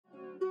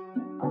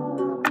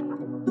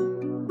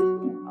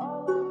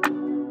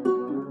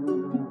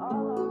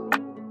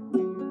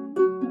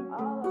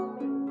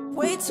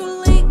way too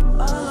late.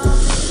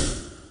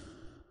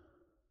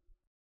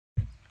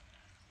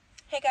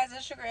 Hey guys,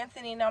 it's Sugar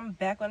Anthony and I'm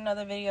back with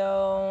another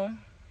video.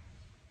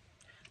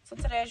 So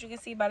today, as you can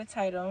see by the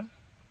title,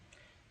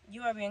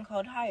 you are being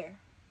called higher.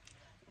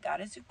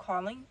 God is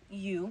calling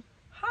you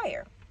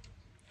higher.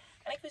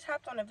 And if you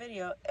tapped on the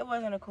video, it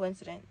wasn't a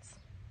coincidence.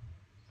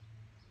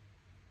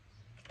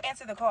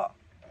 Answer the call.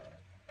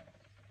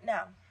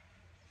 Now,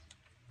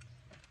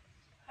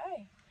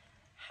 hey,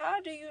 how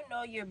do you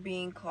know you're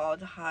being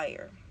called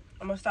higher?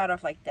 I'm going to start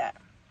off like that.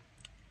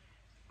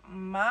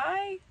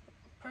 My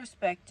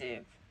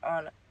perspective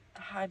on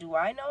how do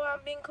I know I'm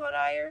being called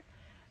higher,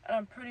 and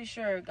I'm pretty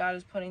sure God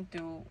is putting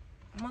through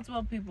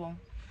multiple people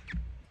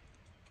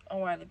on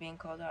why they're being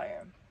called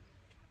higher.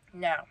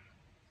 Now,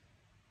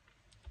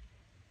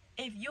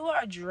 if you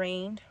are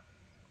drained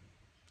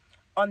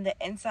on the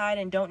inside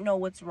and don't know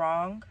what's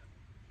wrong,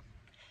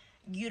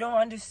 you don't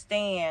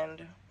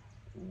understand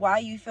why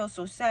you feel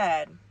so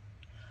sad.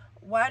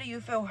 Why do you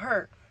feel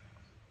hurt?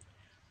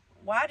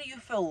 Why do you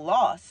feel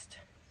lost?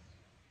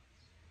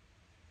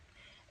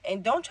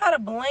 And don't try to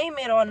blame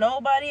it on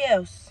nobody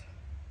else.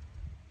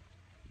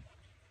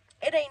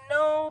 It ain't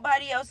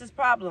nobody else's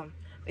problem.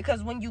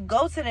 Because when you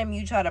go to them,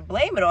 you try to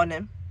blame it on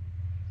them.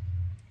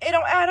 It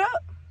don't add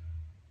up.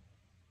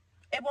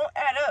 It won't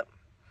add up.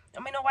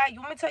 I mean, know why? You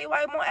want me to tell you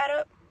why it won't add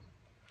up?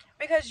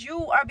 Because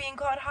you are being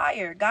called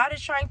higher. God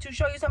is trying to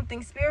show you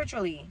something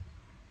spiritually.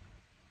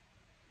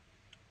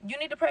 You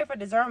need to pray for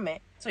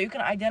discernment so you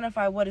can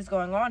identify what is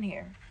going on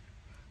here.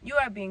 You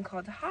are being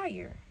called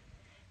higher.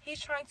 He's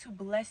trying to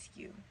bless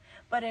you.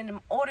 But in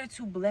order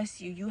to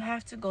bless you, you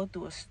have to go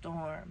through a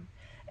storm.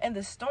 And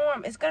the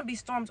storm, it's going to be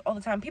storms all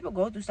the time. People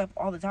go through stuff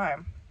all the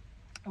time.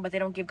 But they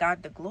don't give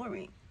God the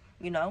glory,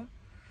 you know?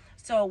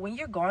 So when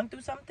you're going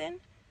through something,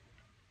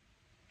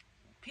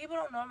 people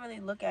don't normally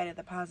look at it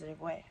the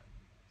positive way.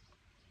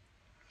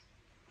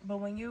 But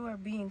when you are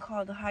being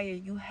called higher,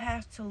 you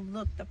have to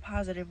look the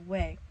positive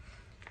way.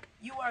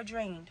 You are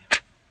drained.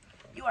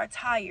 You are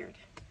tired.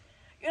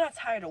 You're not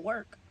tired of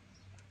work.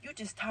 You're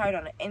just tired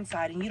on the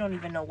inside and you don't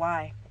even know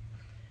why.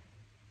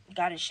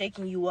 God is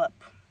shaking you up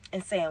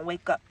and saying,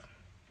 wake up.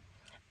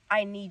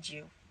 I need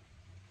you.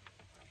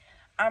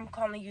 I'm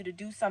calling you to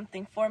do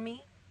something for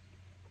me.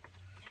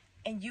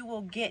 And you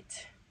will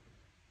get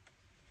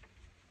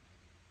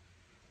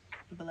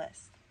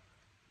blessed.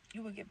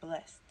 You will get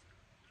blessed.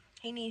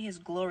 He needs his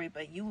glory,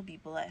 but you will be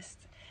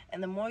blessed.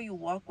 And the more you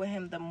walk with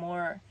him, the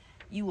more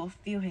you will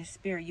feel his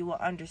spirit. You will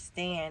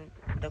understand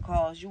the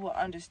cause. You will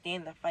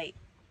understand the fight.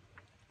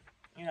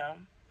 You know,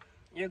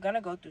 you're going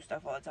to go through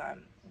stuff all the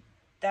time.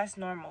 That's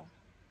normal.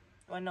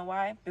 You want to know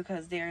why?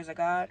 Because there's a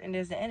God and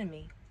there's an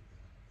enemy.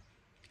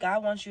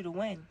 God wants you to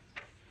win.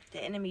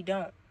 The enemy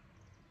don't.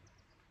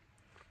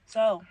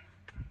 So,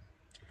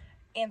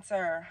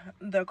 answer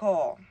the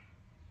call.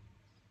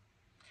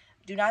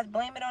 Do not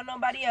blame it on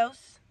nobody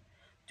else.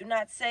 Do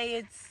not say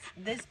it's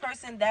this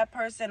person, that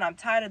person. I'm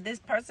tired of this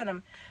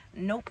person.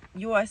 Nope.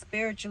 You are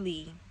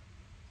spiritually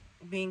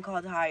being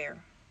called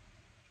higher.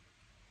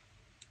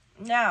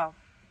 Now,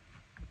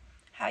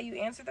 how you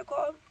answer the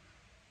call?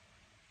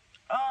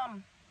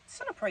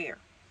 Send a prayer.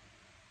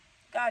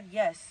 God,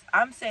 yes.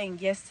 I'm saying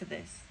yes to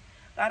this.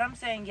 God, I'm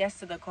saying yes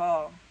to the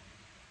call.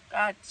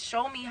 God,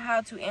 show me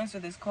how to answer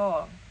this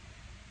call.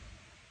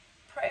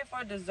 Pray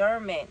for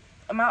discernment.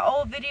 In my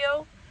old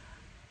video,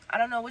 I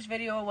don't know which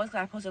video it was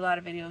because I posted a lot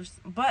of videos,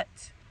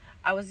 but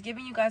I was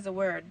giving you guys a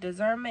word.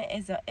 Discernment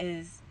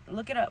is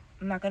look it up.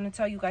 I'm not going to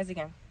tell you guys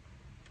again.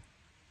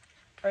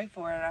 Pray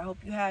for it, and I hope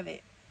you have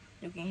it.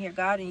 You can hear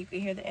God and you can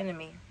hear the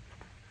enemy.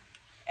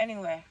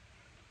 Anyway,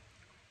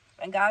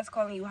 when God's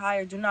calling you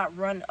higher, do not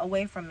run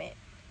away from it.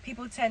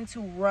 People tend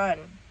to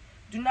run.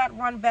 Do not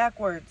run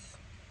backwards.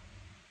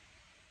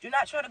 Do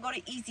not try to go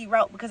the easy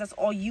route because that's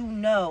all you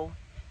know.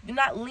 Do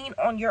not lean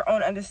on your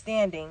own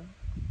understanding.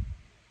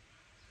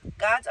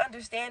 God's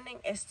understanding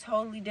is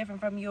totally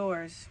different from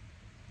yours.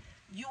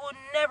 You will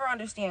never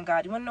understand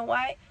God. You want to know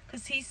why?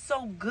 Because he's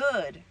so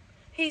good.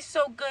 He's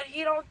so good.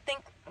 He don't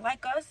think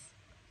like us.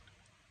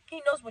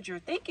 He knows what you're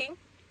thinking.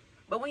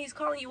 But when he's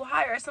calling you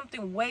higher, it's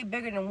something way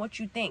bigger than what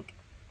you think.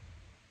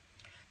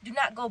 Do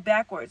not go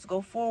backwards.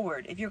 Go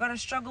forward. If you're going to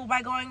struggle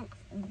by going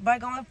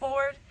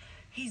forward,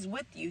 he's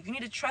with you. You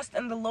need to trust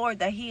in the Lord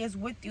that he is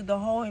with you the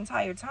whole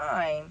entire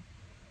time.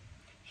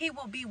 He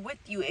will be with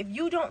you. If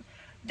you don't,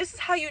 this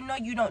is how you know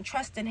you don't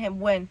trust in him,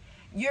 when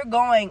you're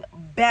going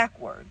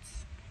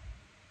backwards.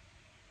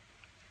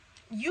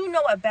 You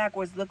know what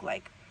backwards look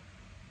like.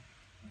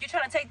 You're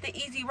trying to take the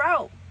easy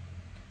route.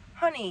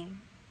 Honey,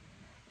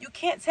 you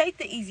can't take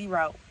the easy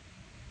route.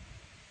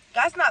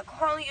 God's not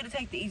calling you to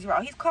take the easy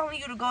route. He's calling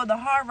you to go the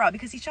hard route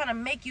because he's trying to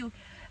make you,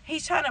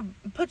 he's trying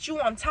to put you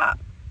on top.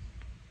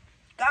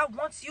 God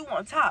wants you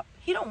on top.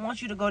 He don't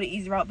want you to go the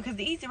easy route, because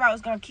the easy route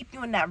is going to keep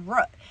you in that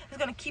rut. It's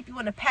going to keep you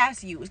in the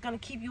past you. It's going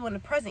to keep you in the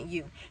present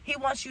you. He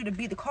wants you to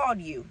be the called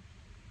you.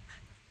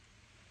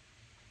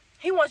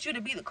 He wants you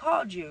to be the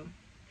called you.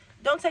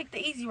 Don't take the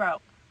easy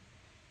route.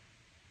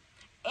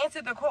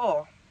 Answer the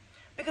call.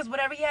 Because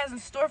whatever he has in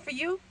store for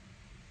you,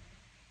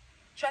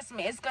 Trust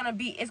me, it's gonna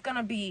be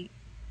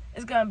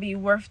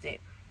worth it.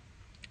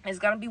 It's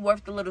gonna be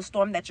worth the little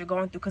storm that you're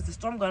going through, because the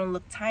storm gonna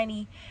look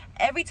tiny.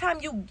 Every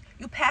time you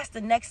pass the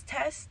next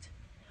test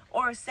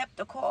or accept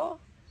the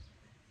call,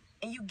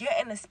 and you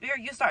get in the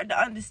spirit, you start to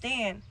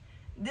understand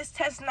this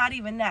test not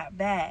even that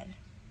bad.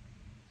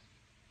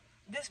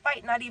 This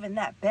fight not even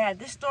that bad.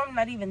 This storm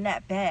not even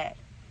that bad.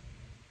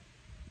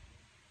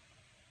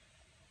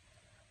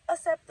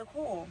 Accept the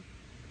call.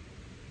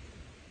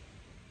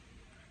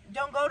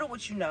 Don't go to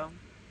what you know.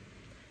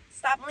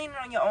 Stop leaning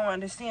on your own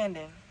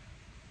understanding.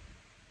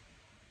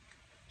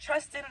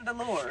 Trust in the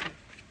Lord.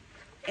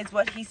 It's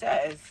what he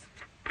says.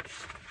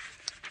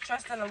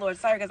 Trust in the Lord.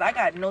 Sorry, guys, I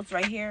got notes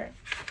right here.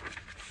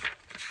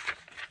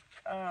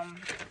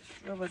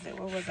 Where was it?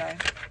 Where was I?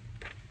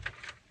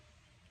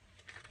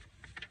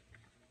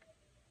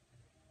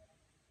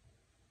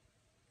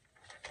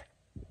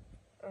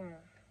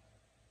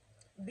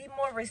 Be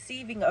more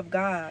receiving of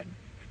God.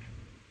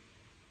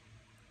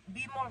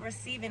 Be more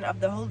receiving of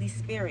the Holy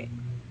Spirit.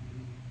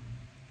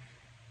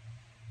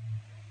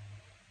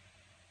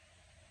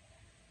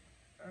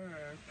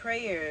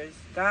 Prayers,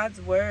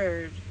 God's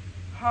word,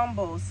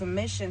 humble,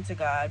 submission to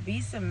God. Be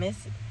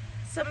submissive.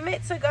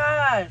 Submit to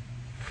God.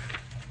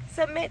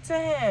 Submit to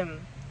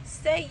him.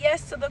 Say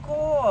yes to the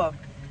call.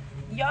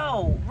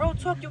 Yo, real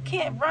talk, you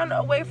can't run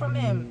away from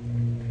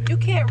him. You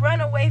can't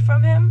run away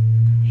from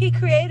him. He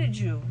created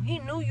you. He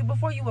knew you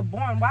before you were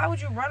born. Why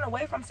would you run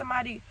away from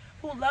somebody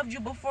who loved you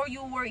before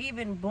you were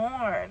even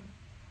born?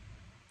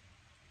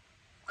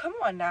 Come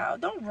on now.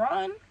 Don't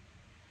run.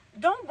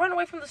 Don't run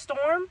away from the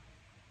storm.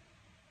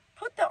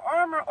 Put the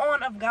armor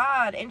on of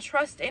God and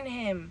trust in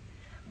him.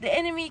 The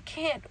enemy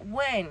can't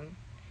win.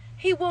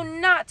 He will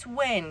not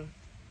win.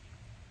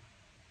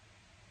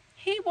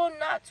 He will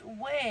not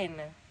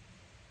win.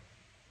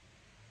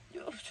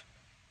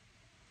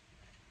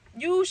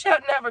 You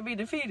shall never be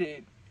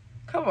defeated.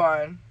 Come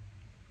on.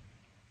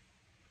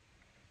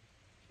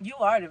 You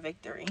are the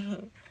victory.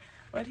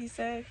 What he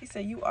said? He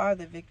said, you are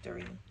the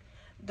victory.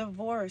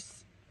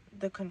 Divorce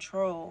the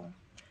control.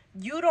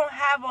 You don't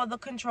have all the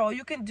control.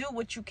 You can do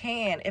what you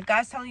can. If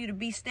God's telling you to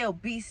be still,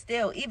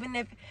 even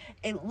if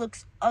it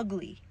looks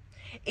ugly.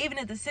 Even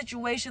if the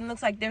situation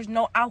looks like there's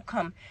no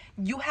outcome.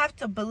 You have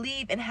to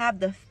believe and have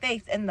the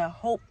faith and the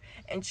hope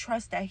and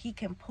trust that he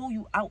can pull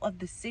you out of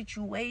the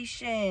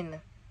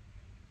situation.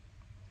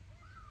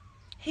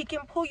 He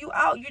can pull you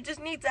out. You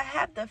just need to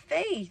have the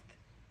faith.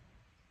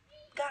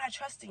 God, I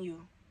trust in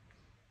you.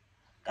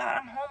 God,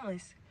 I'm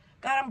homeless.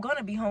 God, I'm going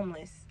to be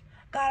homeless.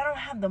 God, I don't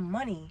have the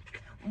money.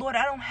 Lord,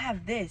 I don't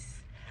have this.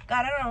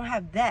 God, I don't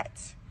have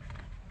that.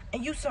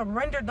 And you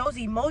surrender those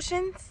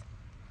emotions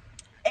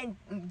and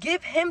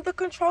give him the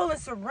control and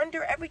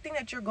surrender everything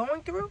that you're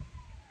going through.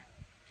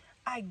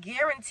 I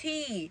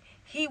guarantee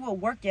he will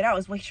work it out,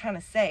 is what he's trying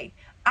to say.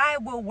 I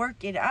will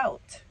work it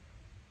out.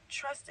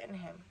 Trust in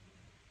him.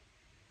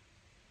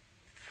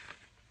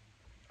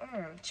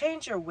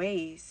 Change your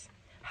ways.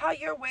 How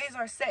your ways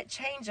are set,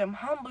 change them.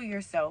 Humble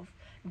yourself.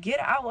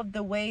 Get out of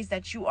the ways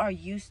that you are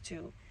used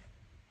to.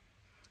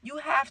 You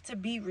have to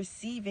be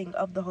receiving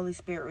of the Holy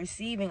Spirit,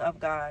 receiving of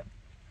God.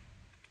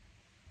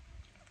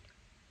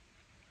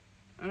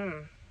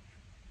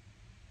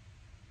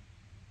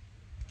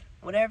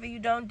 Whatever you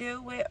don't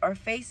deal with or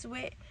face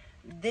with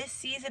this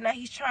season that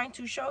he's trying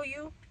to show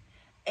you,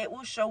 it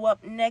will show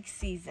up next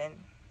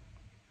season.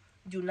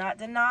 Do not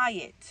deny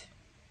it.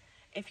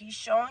 If he's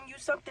showing you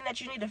something that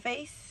you need to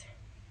face,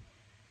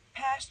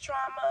 past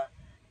trauma,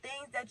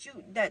 things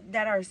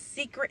that are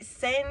secret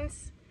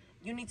sins,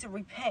 you need to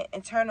repent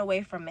and turn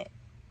away from it.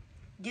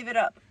 Give it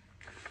up.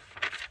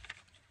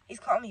 He's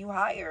calling you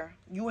higher.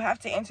 You have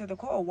to answer the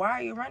call. Why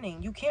are you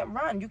running? You can't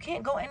run. You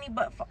can't go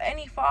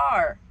any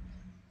far.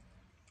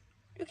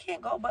 You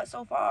can't go but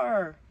so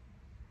far.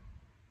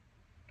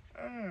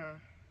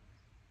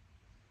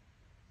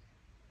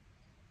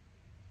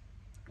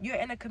 You're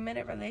in a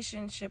committed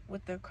relationship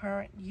with the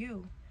current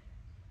you.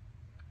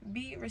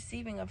 Be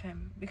receiving of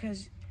him,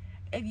 because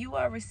if you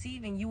are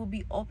receiving, you will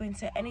be open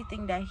to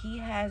anything that he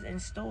has in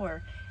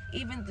store,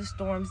 even the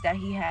storms that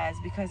he has,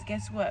 because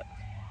guess what?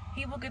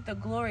 He will get the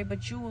glory,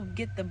 but you will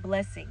get the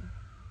blessing.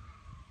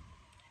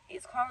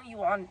 He's calling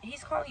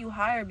you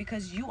higher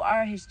because you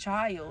are his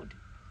child.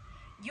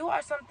 You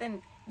are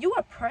something, you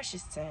are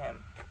precious to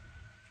him.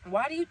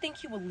 Why do you think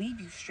he will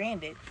leave you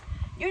stranded?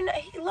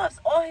 He loves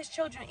all his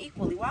children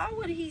equally. Why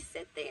would he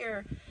sit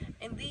there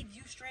and leave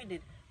you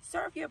stranded?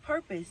 Serve your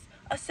purpose.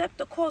 Accept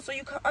the call so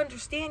you can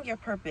understand your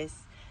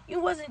purpose. You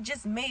wasn't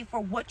just made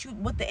for what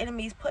the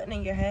enemy is putting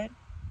in your head.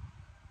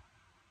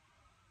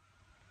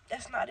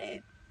 That's not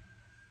it.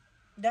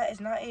 That is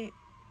not it.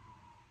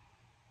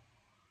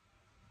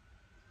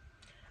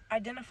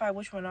 Identify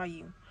which one are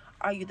you.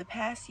 Are you the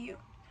past you?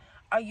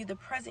 Are you the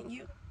present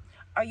you?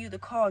 Are you the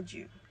called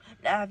you?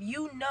 Now, if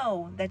you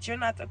know that you're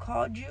not the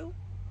called you,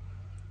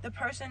 the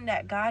person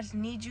that God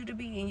needs you to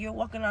be, and you're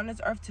walking on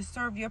this earth to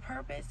serve your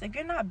purpose, if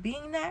you're not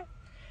being that,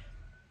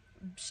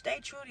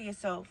 stay true to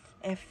yourself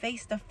and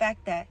face the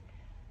fact that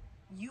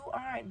you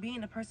aren't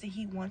being the person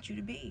he wants you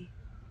to be.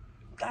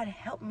 God,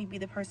 help me be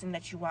the person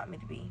that you want me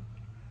to be.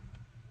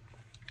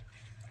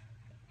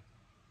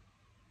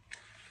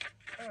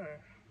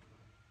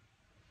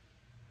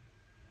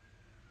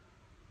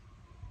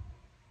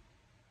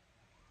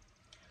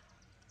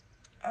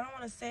 I don't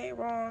want to say it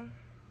wrong.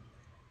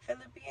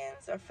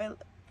 Philippians or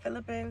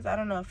Philippines, I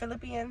don't know.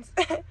 Philippians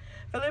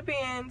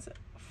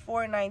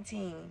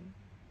 4:19.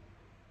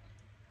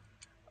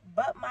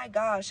 But my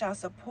God shall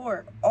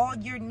support all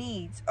your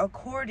needs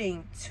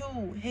according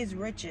to his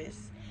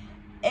riches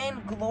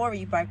and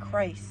glory by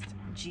Christ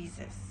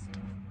Jesus.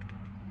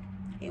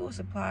 He will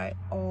supply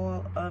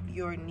all of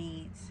your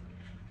needs.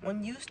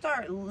 When you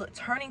start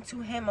turning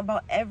to him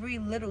about every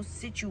little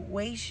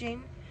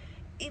situation,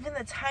 even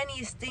the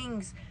tiniest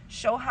things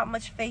show how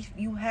much faith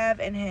you have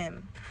in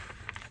him.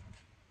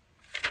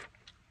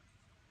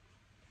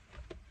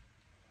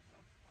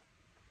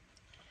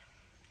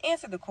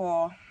 Answer the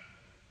call.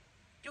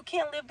 You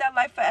can't live that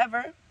life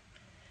forever.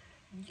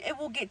 It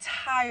will get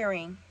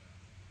tiring.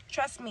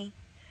 Trust me,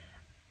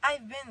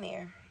 I've been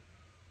there.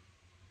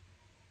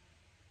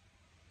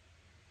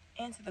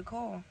 Answer the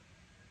call.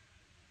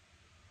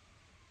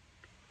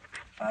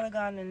 Father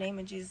God, in the name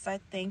of Jesus, I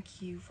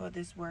thank you for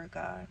this word,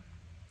 God.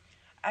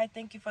 I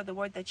thank you for the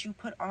word that you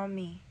put on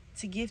me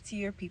to give to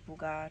your people,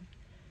 God.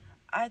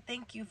 I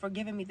thank you for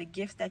giving me the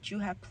gifts that you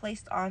have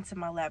placed onto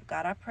my lap,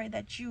 God. I pray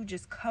that you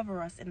just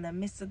cover us in the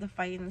midst of the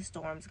fight and the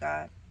storms,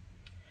 God.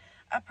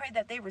 I pray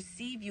that they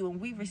receive you and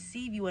we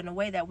receive you in a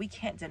way that we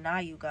can't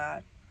deny you,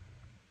 God.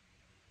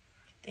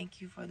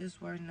 Thank you for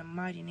this word in the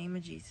mighty name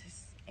of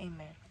Jesus.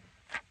 Amen.